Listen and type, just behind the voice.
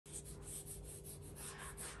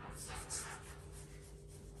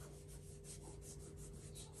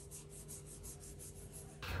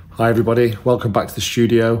Hi everybody, welcome back to the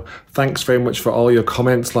studio. Thanks very much for all your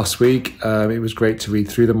comments last week. It was great to read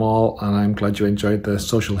through them all, and I'm glad you enjoyed the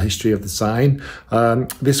social history of the sign.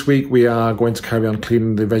 This week we are going to carry on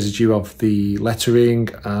cleaning the residue of the lettering,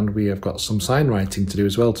 and we have got some sign writing to do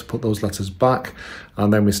as well to put those letters back,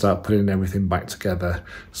 and then we start putting everything back together.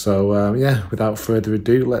 So yeah, without further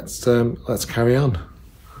ado, let's carry on.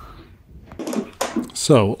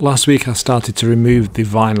 So last week I started to remove the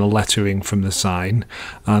vinyl lettering from the sign,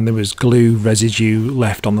 and there was glue residue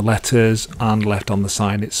left on the letters and left on the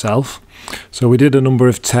sign itself. So we did a number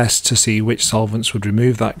of tests to see which solvents would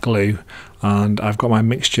remove that glue, and I've got my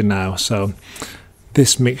mixture now. So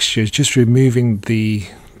this mixture is just removing the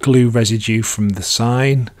glue residue from the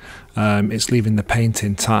sign. It's leaving the paint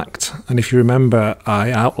intact, and if you remember,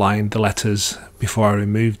 I outlined the letters before I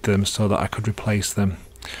removed them so that I could replace them.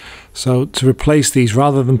 So to replace these,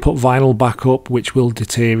 rather than put vinyl back up, which will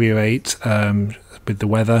deteriorate with the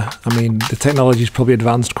weather, I mean, the technology's probably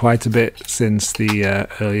advanced quite a bit since the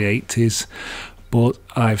early 80s, but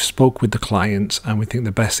I've spoke with the client and we think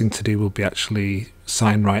the best thing to do will be actually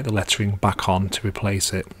sign write the lettering back on to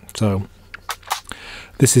replace it. So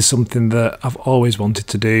this is something that I've always wanted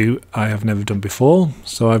to do. I have never done before,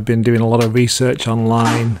 so I've been doing a lot of research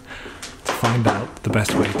online to find out the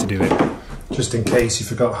best way to do it. Just in case you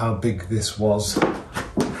forgot how big this was,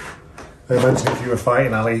 I imagine if you were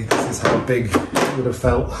fighting Ali, this is how big it would have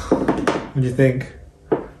felt. What do you think?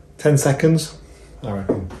 10 seconds? I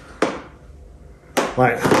reckon.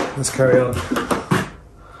 Right, let's carry on.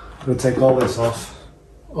 I'm going to take all this off,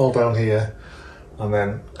 all down here, and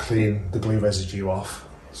then clean the glue residue off.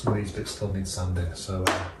 Some of these bits still need sanding, so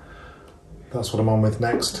that's what I'm on with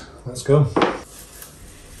next. Let's go.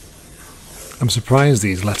 I'm surprised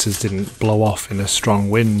these letters didn't blow off in a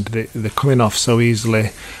strong wind. They're coming off so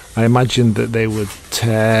easily. I imagined that they would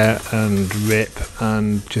tear and rip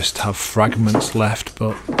and just have fragments left,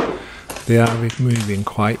 but they are moving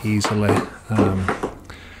quite easily.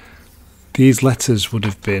 These letters would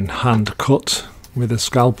have been hand cut with a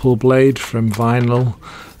scalpel blade from vinyl.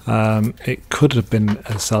 It could have been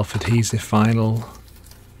a self-adhesive vinyl,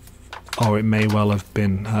 or it may well have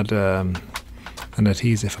been had an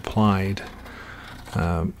adhesive applied.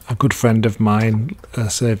 A good friend of mine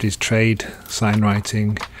served his trade sign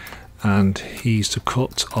writing, and he used to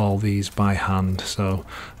cut all these by hand. So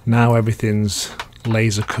now everything's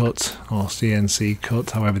laser cut or CNC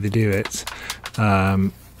cut, however they do it.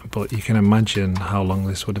 But you can imagine how long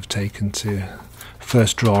this would have taken to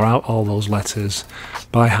first draw out all those letters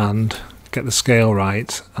by hand, get the scale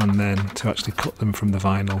right, and then to actually cut them from the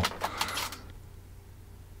vinyl.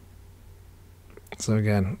 So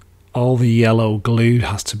again, all the yellow glue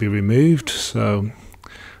has to be removed, so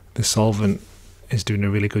the solvent is doing a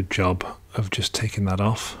really good job of just taking that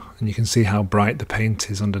off, and you can see how bright the paint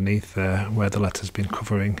is underneath there where the letter's been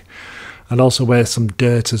covering, and also where some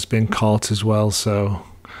dirt has been caught as well. So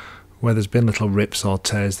where there's been little rips or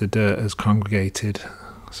tears, the dirt has congregated,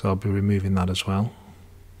 so I'll be removing that as well.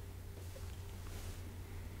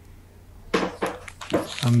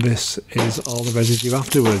 And this is all the residue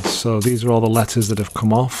afterwards. So these are all the letters that have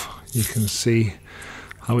come off. You can see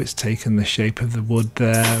how it's taken the shape of the wood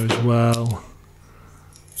there as well.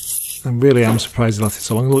 And really, I'm surprised it lasted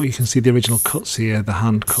so long. Look, you can see the original cuts here, the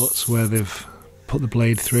hand cuts where they've put the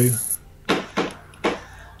blade through.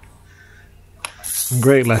 And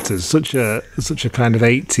great letters, such a kind of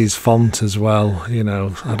 80s font as well. You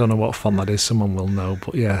know, I don't know what font that is, someone will know,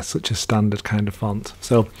 but yeah, such a standard kind of font.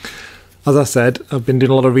 So as I said, I've been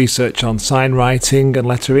doing a lot of research on sign writing and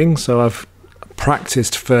lettering, so I've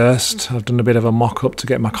practiced first. I've done a bit of a mock-up to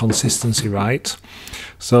get my consistency right.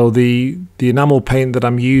 So the enamel paint that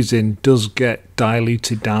I'm using does get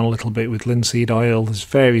diluted down a little bit with linseed oil. There's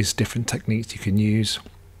various different techniques you can use.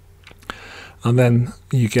 And then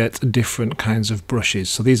you get different kinds of brushes.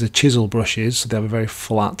 So these are chisel brushes, so they have a very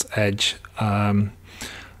flat edge. And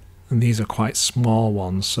these are quite small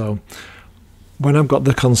ones. So when I've got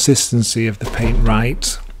the consistency of the paint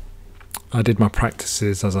right, I did my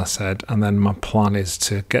practices, as I said, and then my plan is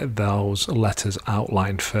to get those letters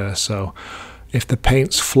outlined first. So if the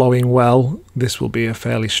paint's flowing well, this will be a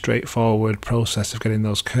fairly straightforward process of getting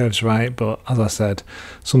those curves right. But as I said,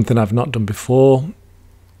 something I've not done before,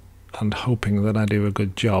 and hoping that I do a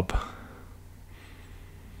good job.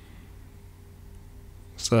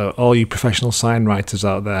 So all you professional sign writers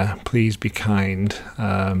out there, please be kind.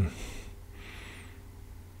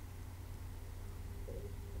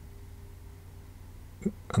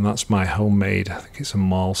 And that's my homemade, I think it's a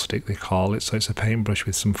maul stick they call it. So it's a paintbrush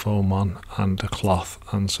with some foam on and a cloth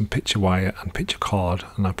and some picture wire and picture cord.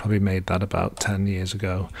 And I probably made that about 10 years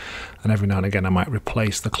ago. And every now and again I might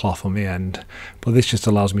replace the cloth on the end. But this just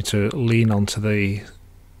allows me to lean onto the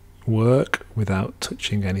work without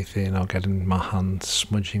touching anything or getting my hand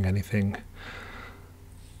smudging anything.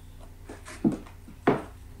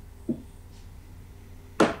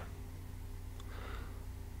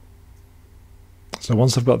 So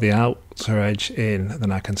once I've got the outer edge in,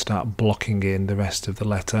 then I can start blocking in the rest of the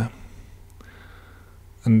letter.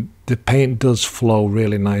 And the paint does flow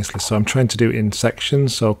really nicely, so I'm trying to do it in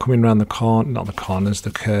sections, so coming around the corner, not the corners,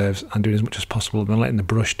 the curves, and doing as much as possible, and then letting the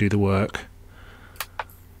brush do the work.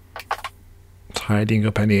 Tidying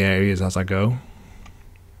up any areas as I go.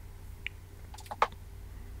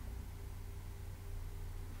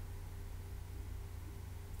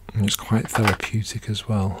 And it's quite therapeutic as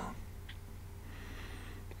well.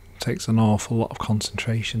 Takes an awful lot of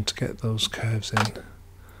concentration to get those curves in.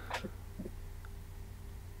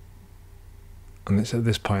 And it's at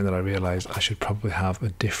this point that I realised I should probably have a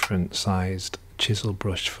different sized chisel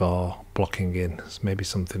brush for blocking in. It's maybe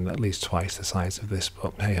something at least twice the size of this,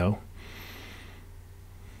 but hey ho.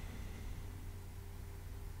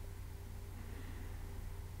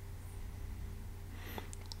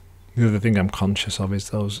 The other thing I'm conscious of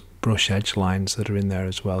is those brush edge lines that are in there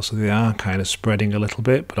as well. So they are kind of spreading a little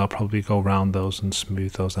bit, but I'll probably go around those and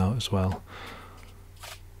smooth those out as well.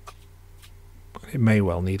 It may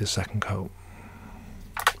well need a second coat.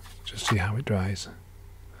 Just see how it dries.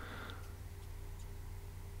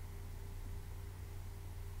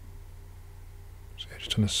 So I'm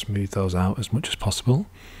just trying to smooth those out as much as possible.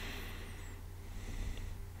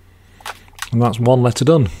 And that's one letter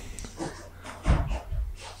done.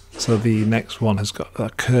 So the next one has got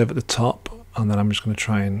that curve at the top, and then I'm just going to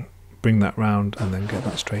try and bring that round and then get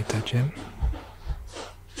that straight edge in.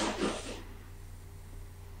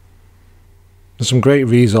 There's some great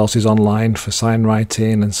resources online for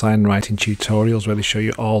Signwriting and Signwriting tutorials where they show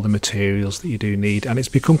you all the materials that you do need, and it's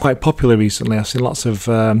become quite popular recently. I've seen lots of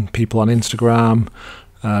people on Instagram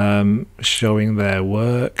showing their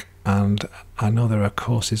work, and I know there are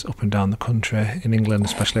courses up and down the country, in England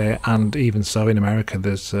especially, and even so in America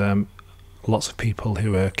there's lots of people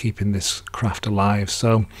who are keeping this craft alive.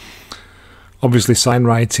 So obviously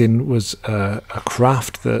Signwriting was a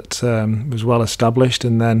craft that was well established,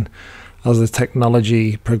 and then as the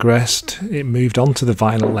technology progressed it moved on to the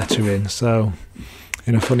vinyl lettering. So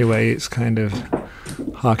in a funny way it's kind of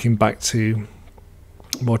harking back to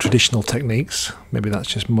more traditional techniques. Maybe that's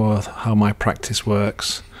just more how my practice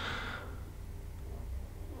works.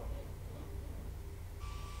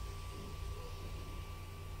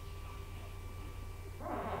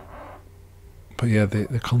 But yeah,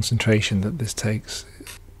 the concentration that this takes,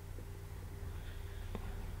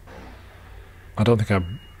 I don't think I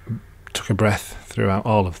took a breath throughout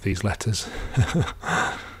all of these letters.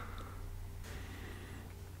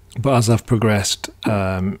 But as I've progressed,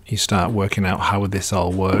 you start working out how this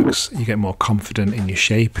all works. You get more confident in your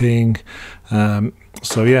shaping.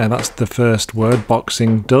 So yeah, that's the first word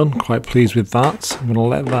boxing done. Quite pleased with that. I'm going to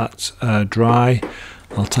let that dry.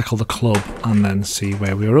 I'll tackle the club and then see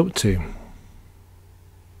where we're up to.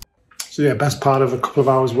 So yeah, best part of a couple of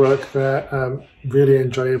hours work there. Really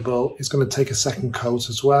enjoyable. It's going to take a second coat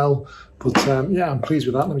as well. But yeah, I'm pleased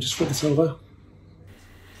with that. Let me just flip this over.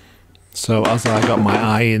 So as I got my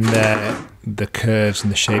eye in there, the curves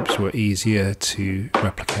and the shapes were easier to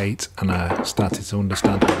replicate, and I started to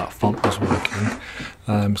understand how that font was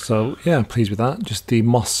working. So yeah, I'm pleased with that. Just the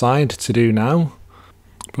moss side to do now.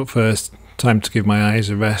 But first, time to give my eyes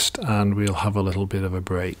a rest and we'll have a little bit of a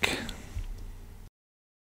break.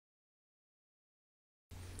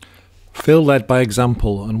 Phil led by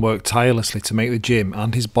example and worked tirelessly to make the gym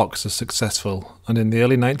and his boxers successful, and in the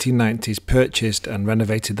early 1990s purchased and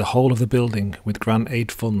renovated the whole of the building with grant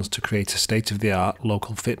aid funds to create a state-of-the-art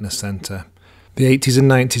local fitness centre. The 80s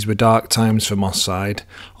and 90s were dark times for Moss Side.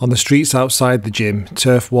 On the streets outside the gym,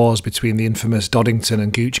 turf wars between the infamous Doddington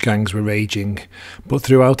and Gooch gangs were raging, but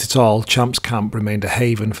throughout it all, Champ's Camp remained a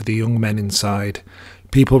haven for the young men inside.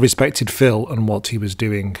 People respected Phil and what he was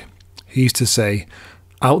doing. He used to say,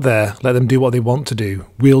 "Out there, let them do what they want to do.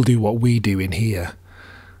 We'll do what we do in here."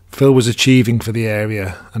 Phil was achieving for the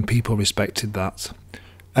area, and people respected that.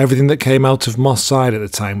 Everything that came out of Moss Side at the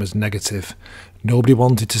time was negative. Nobody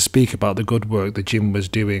wanted to speak about the good work the gym was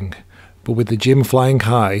doing. But with the gym flying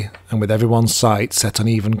high, and with everyone's sights set on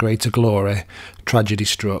even greater glory, tragedy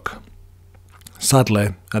struck.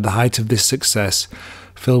 Sadly, at the height of this success,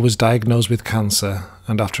 Phil was diagnosed with cancer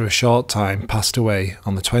and after a short time passed away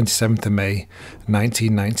on the 27th of May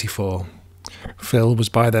 1994. Phil was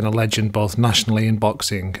by then a legend both nationally in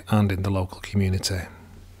boxing and in the local community.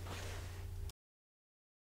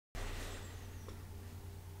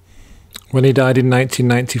 When he died in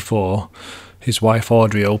 1994, his wife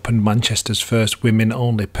Audrey opened Manchester's first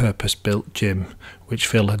women-only purpose-built gym, which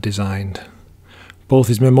Phil had designed. Both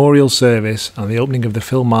his memorial service and the opening of the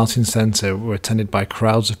Phil Martin Centre were attended by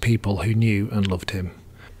crowds of people who knew and loved him.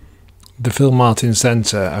 The Phil Martin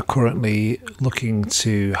Centre are currently looking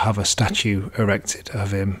to have a statue erected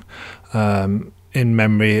of him in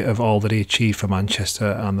memory of all that he achieved for Manchester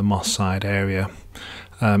and the Moss Side area.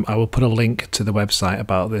 I will put a link to the website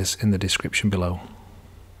about this in the description below.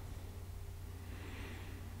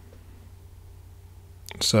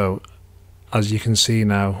 So, as you can see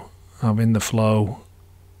now, I'm in the flow,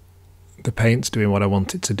 the paint's doing what I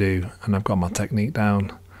want it to do, and I've got my technique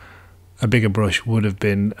down. A bigger brush would have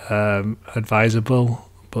been advisable,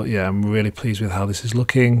 but yeah, I'm really pleased with how this is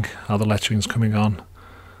looking, how the lettering's coming on.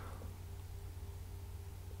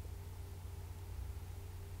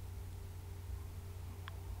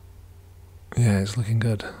 Yeah, it's looking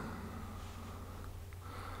good.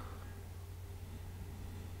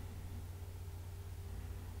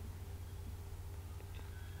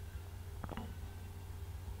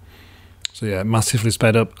 So yeah, massively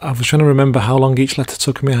sped up. I was trying to remember how long each letter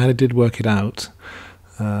took me. I did work it out.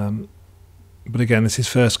 But again, this is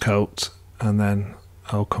first coat, and then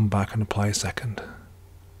I'll come back and apply a second.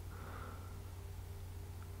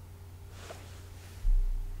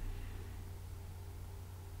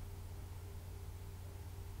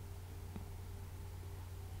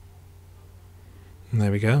 And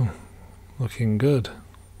there we go. Looking good.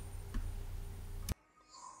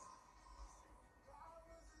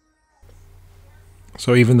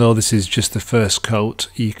 So even though this is just the first coat,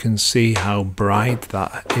 you can see how bright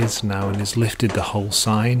that is now and has lifted the whole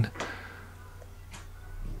sign.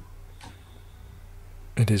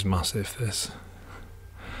 It is massive, this.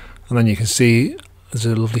 And then you can see there's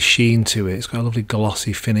a lovely sheen to it. It's got a lovely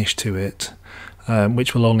glossy finish to it,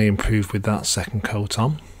 which will only improve with that second coat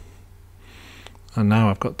on. And now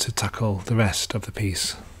I've got to tackle the rest of the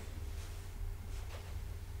piece.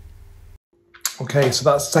 Okay, so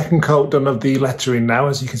that's second coat done of the lettering now,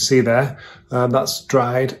 as you can see there. That's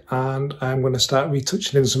dried, and I'm going to start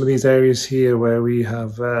retouching in some of these areas here where we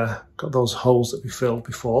have got those holes that we filled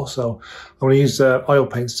before. So I'm going to use oil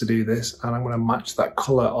paints to do this, and I'm going to match that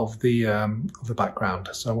colour of the background.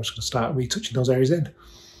 So I'm just going to start retouching those areas in.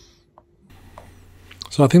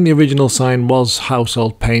 So I think the original sign was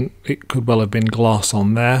household paint. It could well have been gloss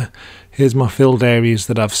on there. Here's my filled areas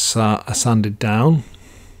that I've sanded down.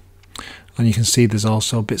 And you can see there's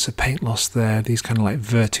also bits of paint loss there, these kind of like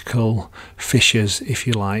vertical fissures, if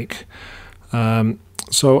you like.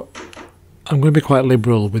 So I'm going to be quite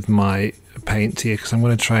liberal with my paint here, because I'm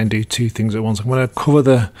going to try and do two things at once. I'm going to cover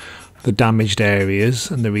the damaged areas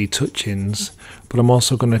and the retouchings, but I'm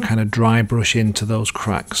also going to kind of dry brush into those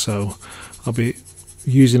cracks. So I'll be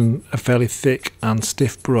using a fairly thick and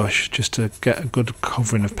stiff brush just to get a good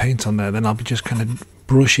covering of paint on there. Then I'll be just kind of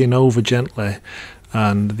brushing over gently,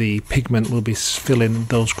 and the pigment will be filling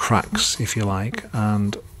those cracks, if you like,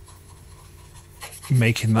 and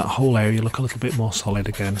making that whole area look a little bit more solid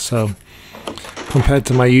again. So compared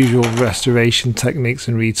to my usual restoration techniques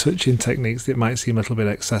and retouching techniques, it might seem a little bit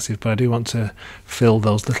excessive, but I do want to fill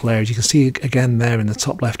those little areas. You can see again there in the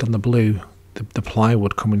top left on the blue, the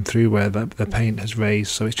plywood coming through where the paint has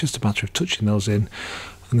raised. So it's just a matter of touching those in.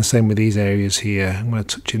 And the same with these areas here. I'm going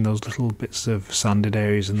to touch in those little bits of sanded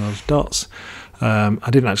areas and those dots. I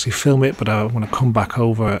didn't actually film it, but I want to come back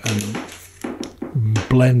over and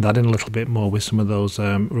blend that in a little bit more with some of those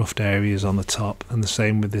roughed areas on the top. And the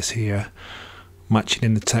same with this here, matching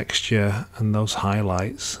in the texture and those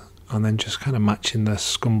highlights, and then just kind of matching the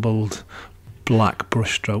scumbled black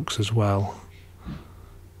brush strokes as well.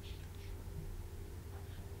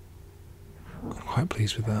 I'm quite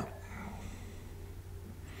pleased with that.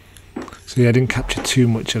 So yeah, I didn't capture too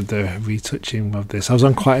much of the retouching of this. I was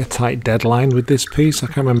on quite a tight deadline with this piece. I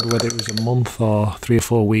can't remember whether it was a month or 3 or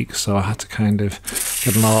 4 weeks, so I had to kind of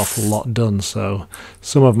get an awful lot done. So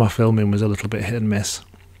some of my filming was a little bit hit and miss.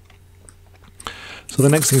 So the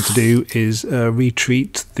next thing to do is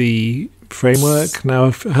retreat the framework. Now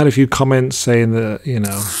I've had a few comments saying that, you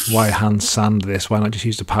know, why hand sand this? Why not just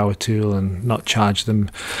use the power tool and not charge them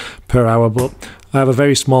per hour? But I have a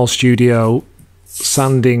very small studio.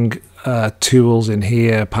 Sanding tools in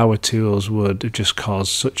here, power tools, would just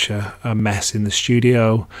cause such a mess in the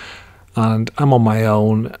studio, and I'm on my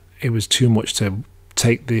own. it was too much to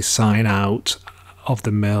take the sign out of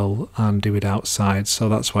the mill and do it outside, so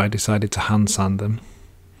that's why I decided to hand sand them.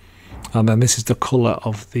 And then this is the colour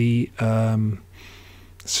of the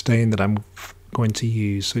stain that I'm going to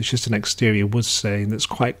use. So it's just an exterior wood stain that's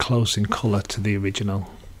quite close in colour to the original.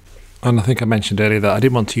 And I think I mentioned earlier that I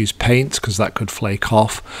didn't want to use paint because that could flake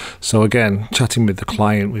off. So again, chatting with the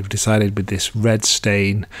client, we've decided with this red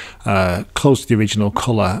stain, close to the original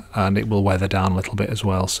colour, and it will weather down a little bit as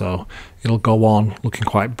well. So it'll go on looking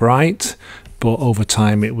quite bright, but over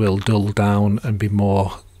time it will dull down and be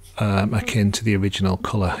more akin to the original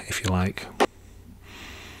colour, if you like.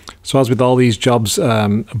 So as with all these jobs,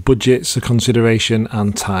 budget's a consideration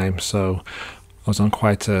and time. So I was on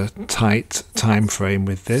quite a tight time frame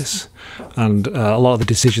with this, and a lot of the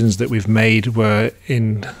decisions that we've made were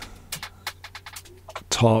in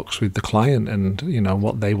talks with the client, and you know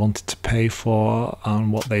what they wanted to pay for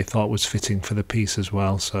and what they thought was fitting for the piece as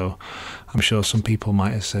well. So I'm sure some people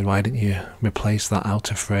might have said, why didn't you replace that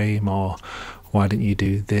outer frame, or why didn't you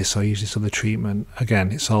do this or use this other treatment?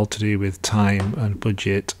 Again, it's all to do with time and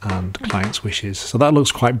budget and client's wishes. So that looks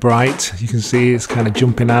quite bright. You can see it's kind of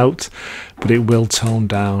jumping out, but it will tone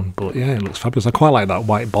down. But yeah, it looks fabulous. I quite like that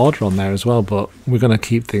white border on there as well, but we're going to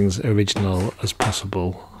keep things original as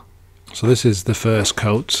possible. So this is the first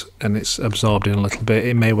coat, and it's absorbed in a little bit.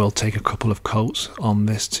 It may well take a couple of coats on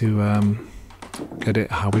this to get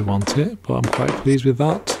it how we want it, but I'm quite pleased with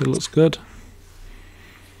that. It looks good.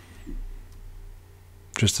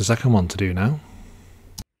 Just the second one to do now.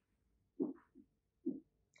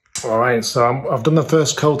 Alright, so I've done the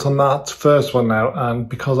first coat on that first one now, and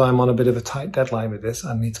because I'm on a bit of a tight deadline with this,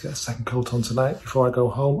 I need to get a second coat on tonight before I go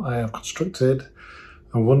home. I have constructed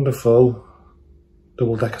a wonderful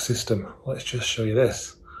double-decker system. Let's just show you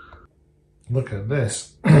this. Look at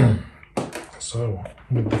this. So,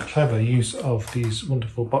 with the clever use of these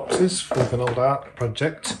wonderful boxes with an old art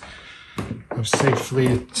project, I've safely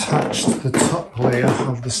attached the top layer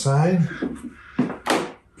of the sign,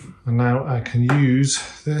 and now I can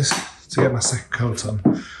use this to get my second coat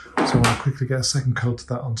on. So I'll quickly get a second coat of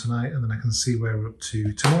that on tonight, and then I can see where we're up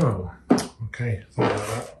to tomorrow. Okay, thought about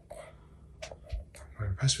that. Very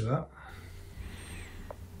impressed with that.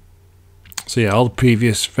 So yeah, all the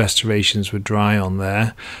previous restorations were dry on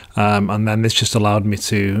there, and then this just allowed me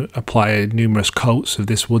to apply numerous coats of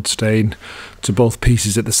this wood stain to both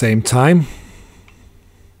pieces at the same time.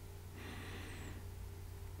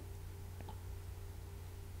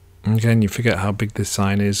 And again, you forget how big this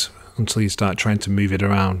sign is until you start trying to move it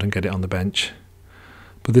around and get it on the bench.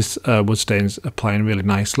 But this wood stain is applying really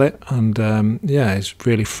nicely, and yeah, it's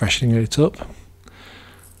really freshening it up.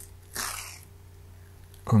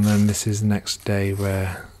 And then this is next day,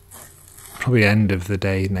 where probably end of the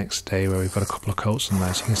day next day, where we've got a couple of coats on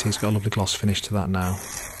there. So you can see it's got a lovely gloss finish to that now.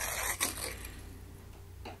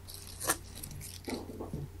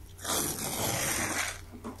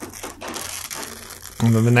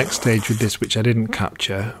 And then the next stage with this, which I didn't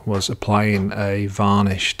capture, was applying a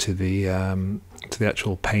varnish to the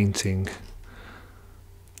actual painting.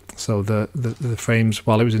 So the frames,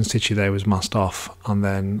 while it was in situ there, was masked off, and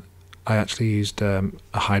then I actually used a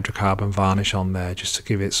hydrocarbon varnish on there just to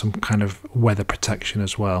give it some kind of weather protection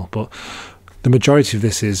as well. But the majority of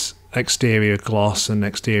this is exterior gloss and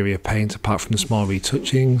exterior paint, apart from the small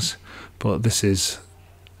retouchings. But this is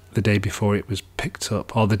the day before it was picked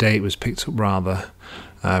up, or the day it was picked up rather,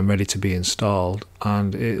 ready to be installed,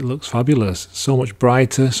 and it looks fabulous. So much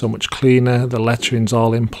brighter, so much cleaner. The lettering's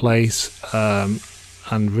all in place,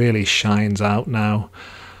 and really shines out now.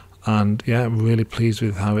 And yeah, I'm really pleased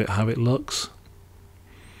with how it looks.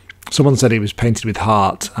 Someone said it was painted with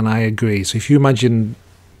heart, and I agree. So if you imagine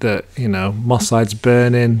that, you know, Moss Side's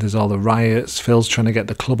burning, there's all the riots, Phil's trying to get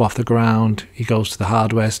the club off the ground, he goes to the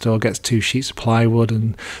hardware store, gets 2 sheets of plywood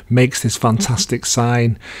and makes this fantastic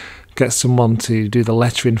sign, gets someone to do the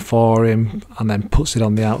lettering for him, and then puts it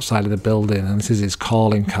on the outside of the building, and this is his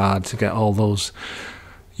calling card to get all those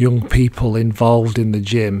young people involved in the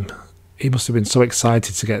gym. He must have been so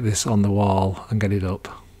excited to get this on the wall and get it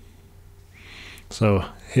up. So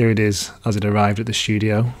here it is as it arrived at the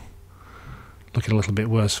studio, looking a little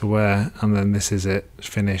bit worse for wear, and then this is it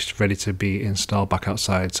finished, ready to be installed back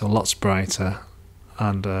outside. So lots brighter,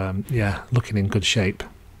 and yeah, looking in good shape.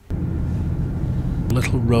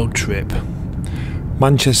 Little road trip.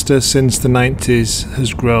 Manchester since the 90s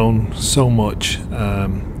has grown so much.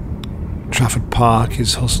 Trafford Park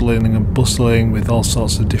is hustling and bustling with all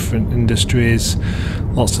sorts of different industries,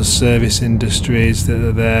 lots of service industries that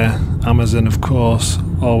are there. Amazon, of course,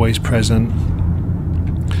 always present.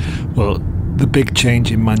 Well, the big change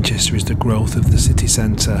in Manchester is the growth of the city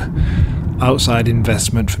centre, outside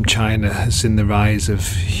investment from China has seen the rise of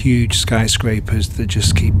huge skyscrapers that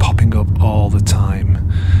just keep popping up all the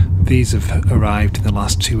time. These have arrived in the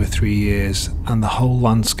last 2 or 3 years, and the whole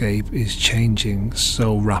landscape is changing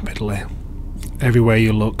so rapidly. Everywhere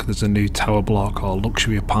you look, there's a new tower block or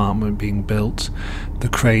luxury apartment being built. The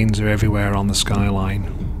cranes are everywhere on the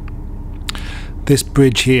skyline. This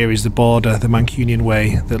bridge here is the border, the Mancunian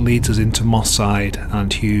Way, that leads us into Moss Side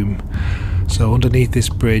and Hume. So underneath this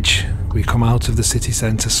bridge, we come out of the city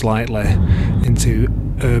centre slightly into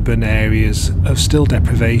urban areas of still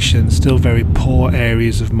deprivation, still very poor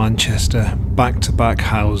areas of Manchester, back-to-back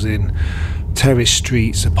housing, terrace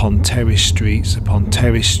streets upon terrace streets upon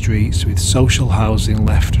terrace streets with social housing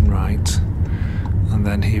left and right. And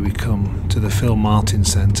then here we come to the Phil Martin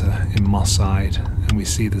Centre in Moss Side, and we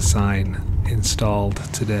see the sign installed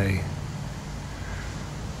today.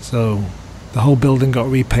 So the whole building got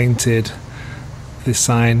repainted, this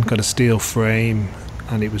sign got a steel frame,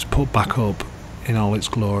 and it was put back up in all its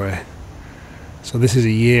glory. So this is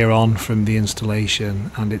a year on from the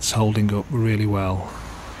installation, and it's holding up really well.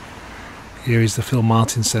 Here is the Phil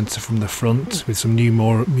Martin Centre from the front with some new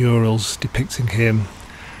murals depicting him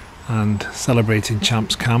and celebrating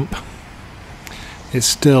Champs Camp. It's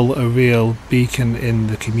still a real beacon in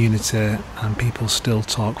the community, and people still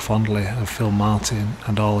talk fondly of Phil Martin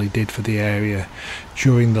and all he did for the area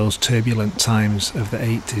during those turbulent times of the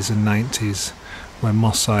 80s and 90s when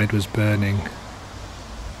Moss Side was burning.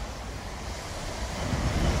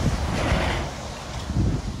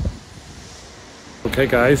 Okay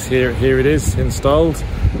guys, here it is installed.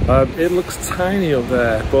 It looks tiny up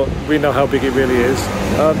there, but we know how big it really is.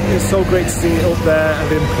 It's so great to see it up there and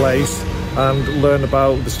in place, and learn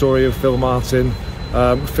about the story of Phil Martin.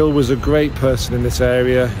 Phil was a great person in this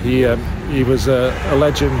area. He was a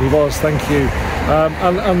legend. He was, thank you.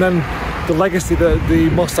 And then the legacy that the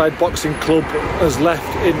Moss Side Boxing Club has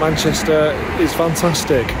left in Manchester is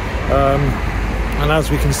fantastic. And as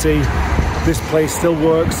we can see, this place still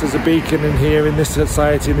works as a beacon in here, in this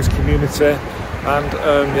society, in this community. And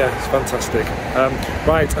yeah, it's fantastic.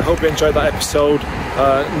 Right, I hope you enjoyed that episode.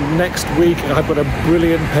 Next week I've got a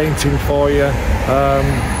brilliant painting for you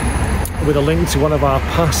with a link to one of our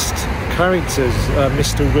past characters,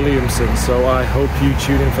 Mr. Williamson, so I hope you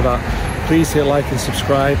tune in for that. Please hit like and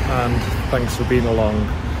subscribe, and thanks for being along.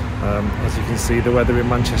 As you can see, the weather in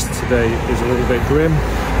Manchester today is a little bit grim,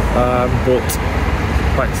 but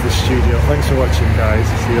back to the studio. Thanks for watching guys,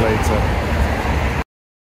 see you later.